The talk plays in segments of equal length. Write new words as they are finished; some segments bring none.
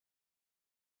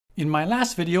In my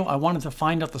last video, I wanted to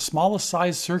find out the smallest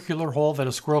size circular hole that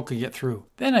a squirrel could get through.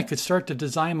 Then I could start to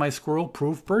design my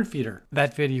squirrel-proof bird feeder.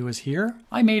 That video is here.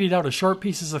 I made it out of short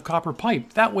pieces of copper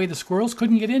pipe. That way the squirrels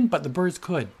couldn't get in, but the birds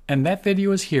could. And that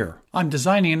video is here. I'm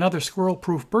designing another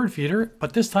squirrel-proof bird feeder,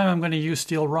 but this time I'm going to use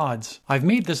steel rods. I've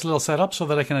made this little setup so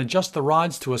that I can adjust the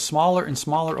rods to a smaller and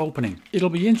smaller opening. It'll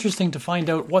be interesting to find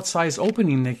out what size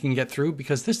opening they can get through,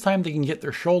 because this time they can get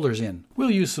their shoulders in.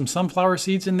 We'll use some sunflower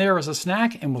seeds in there as a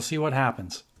snack, and we'll see what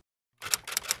happens.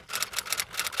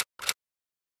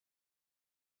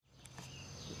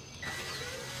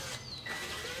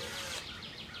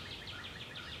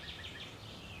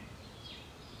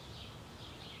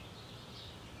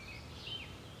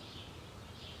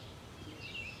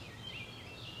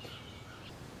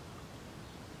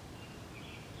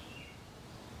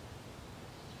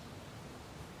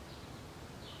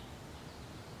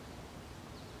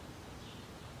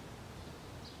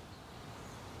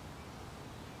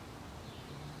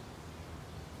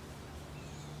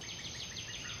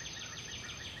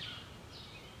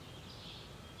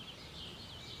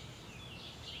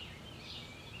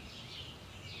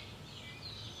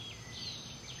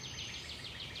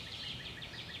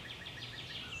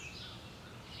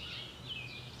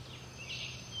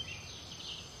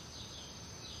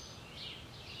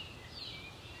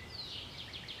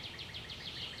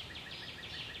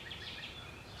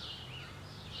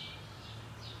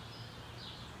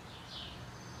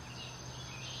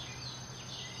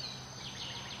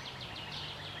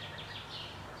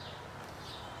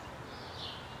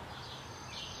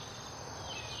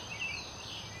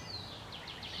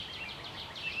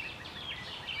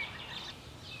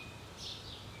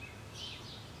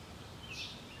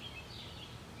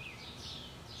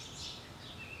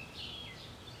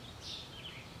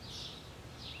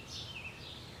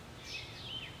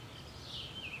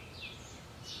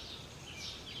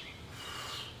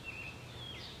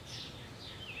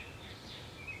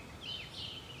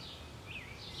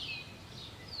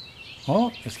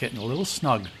 Oh, it's getting a little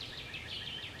snug.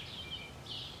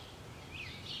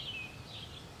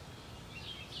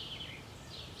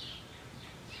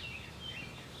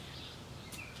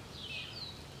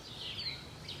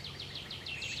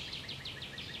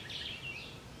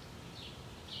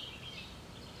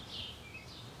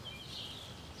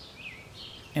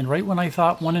 And right when I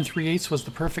thought 1 3/8 was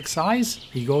the perfect size,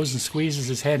 he goes and squeezes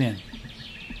his head in.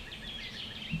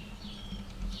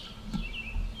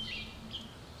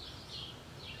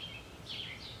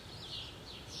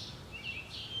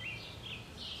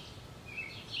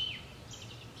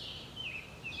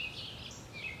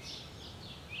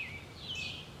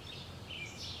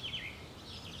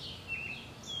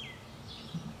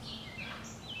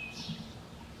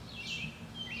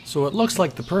 So it looks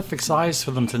like the perfect size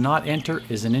for them to not enter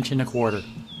is 1 1/4 inches.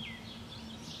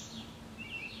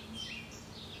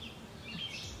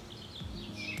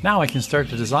 Now I can start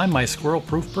to design my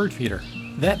squirrel-proof bird feeder.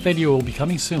 That video will be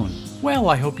coming soon. Well,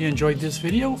 I hope you enjoyed this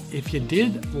video. If you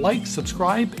did, like,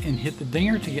 subscribe, and hit the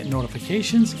dinger to get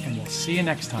notifications, and we'll see you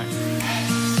next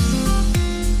time.